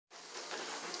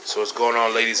So what's going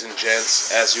on, ladies and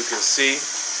gents? As you can see,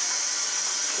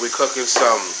 we're cooking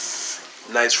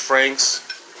some nice franks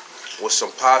with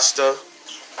some pasta.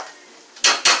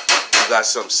 We got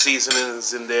some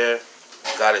seasonings in there.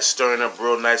 Got it stirring up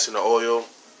real nice in the oil.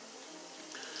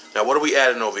 Now what are we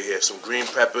adding over here? Some green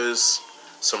peppers,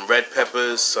 some red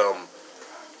peppers, some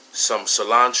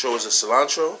cilantro. Is it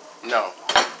cilantro? No.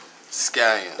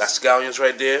 Scallions. Got scallions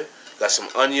right there. Got some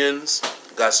onions.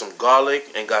 Got some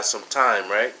garlic and got some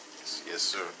thyme, right? Yes,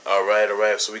 sir. All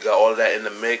right. So we got all of that in the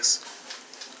mix.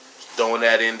 Throwing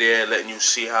that in there, letting you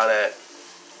see how that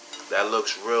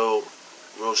looks real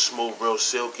smooth, real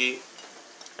silky.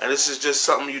 And this is just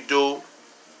something you do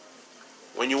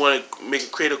when you want to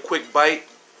create a quick bite.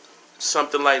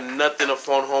 Something like nothing to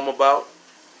phone home about.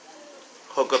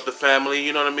 Hook up the family,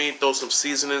 you know what I mean? Throw some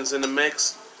seasonings in the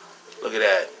mix. Look at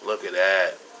that. Look at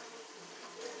that.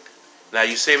 Now,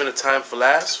 you saving the time for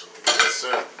last? Yes,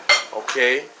 sir.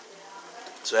 Okay.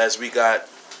 So as we got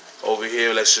over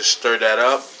here, let's just stir that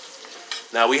up.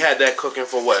 Now, we had that cooking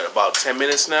for what? About 10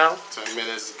 minutes now? 10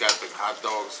 minutes. Got the hot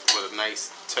dogs with a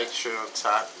nice texture on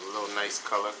top. A little nice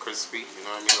color, crispy. You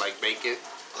know what I mean? Like bacon.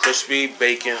 Crispy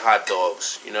bacon hot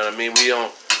dogs. You know what I mean? We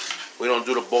don't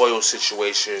do the boil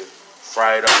situation.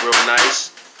 Fry it up real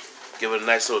nice. Give it a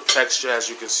nice little texture. As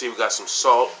you can see, we got some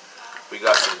salt. We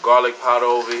got some garlic powder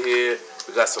over here.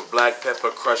 We got some black pepper,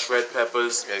 crushed red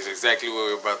peppers. That's exactly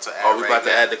what we're about to add. Oh, we're about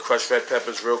to add the crushed red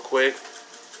peppers real quick.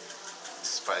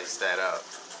 Spice that up.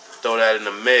 Throw that in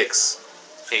the mix.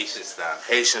 Haitian style.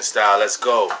 Haitian style. Let's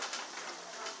go.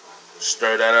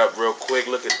 Stir that up real quick.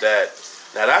 Look at that.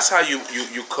 Now that's how you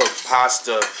cook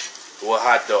pasta with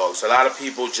hot dogs. A lot of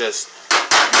people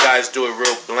you guys do it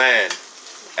real bland.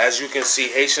 As you can see,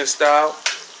 Haitian style.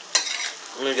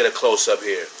 Let me get a close up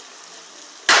here.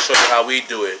 Show you how we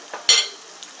do it.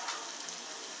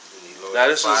 Now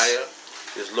this is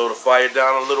just lower the fire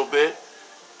down a little bit.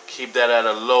 Keep that at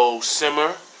a low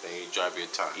simmer. Then you drop your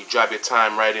thyme. You drop your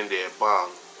thyme right in there. Bang.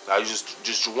 Now you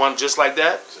just one just like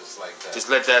that. Just like that. Just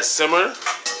let that simmer.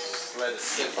 Just let it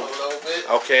sit for a little bit.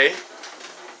 Okay.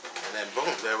 And then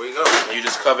boom, there we go. And you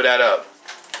just cover that up.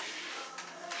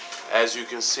 As you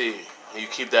can see, you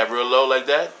keep that real low like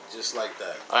that. Just like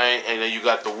that. Alright, and then you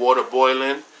got the water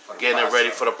boiling, getting it ready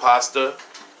for the pasta,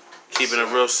 keeping it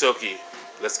real silky.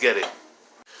 Let's get it.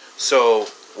 So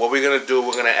what we're gonna do,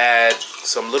 we're gonna add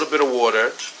some little bit of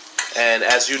water, and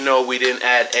as you know, we didn't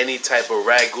add any type of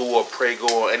ragu or prego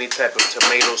or any type of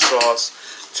tomato sauce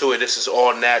to it. This is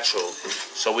all natural.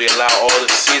 So we allow all the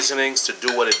seasonings to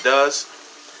do what it does,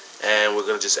 and we're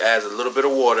gonna just add a little bit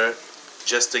of water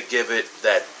just to give it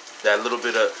that little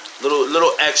bit of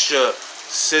little extra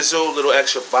sizzle, little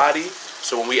extra body.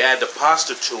 So when we add the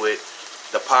pasta to it,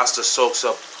 the pasta soaks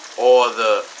up all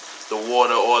the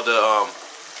water, all the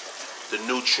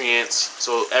nutrients,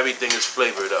 so everything is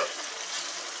flavored up.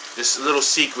 This little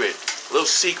secret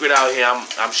out here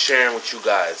I'm sharing with you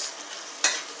guys.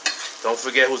 Don't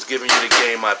forget who's giving you the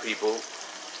game, my people.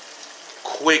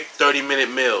 Quick 30-minute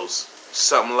meals,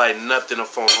 something like nothing to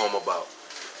phone home about.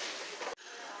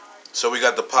 So we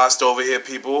got the pasta over here,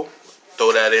 people.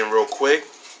 Throw that in real quick.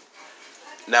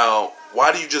 Now,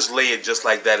 why do you just lay it just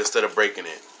like that instead of breaking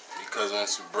it? Because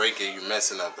once you break it, you're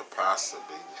messing up the pasta,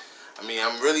 baby. I mean,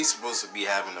 I'm really supposed to be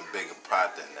having a bigger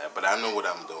pot than that, but I know what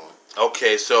I'm doing.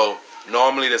 Okay, so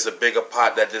normally there's a bigger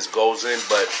pot that this goes in,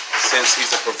 but since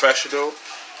he's a professional,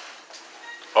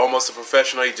 almost a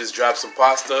professional, he just dropped some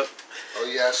pasta. Oh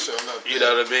yeah, sure enough. You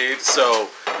know what I mean?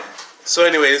 So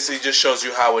anyway, this just shows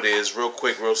you how it is, real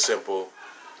quick, real simple.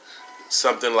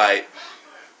 Something light,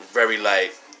 very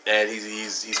light, and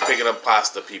he's picking up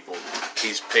pasta, people.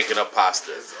 He's picking up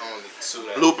pasta. Only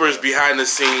Bloopers behind the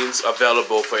scenes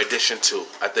available for edition 2.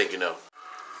 I think you know.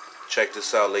 Check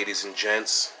this out, ladies and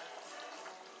gents.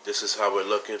 This is how we're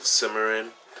looking,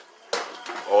 simmering,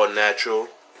 all natural.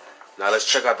 Now let's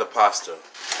check out the pasta.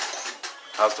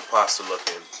 How's the pasta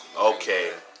looking?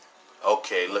 Okay.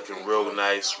 Okay, looking real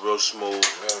nice, real smooth.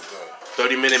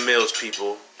 30-minute meals,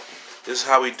 people. This is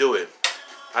how we do it.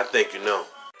 I think you know.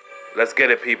 Let's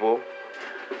get it, people.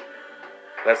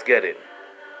 Let's get it.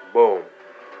 Boom.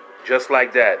 Just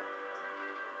like that.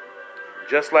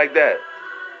 Just like that.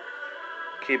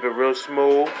 Keep it real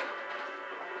smooth.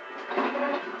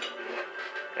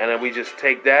 And then we just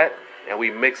take that and we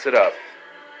mix it up.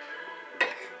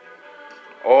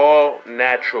 All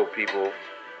natural, people.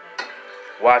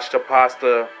 Watch the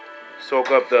pasta soak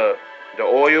up the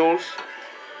oils.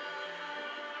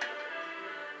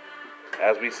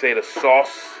 As we say, the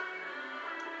sauce.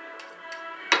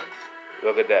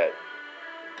 Look at that.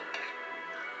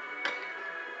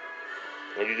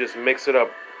 And you just mix it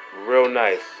up real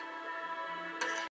nice.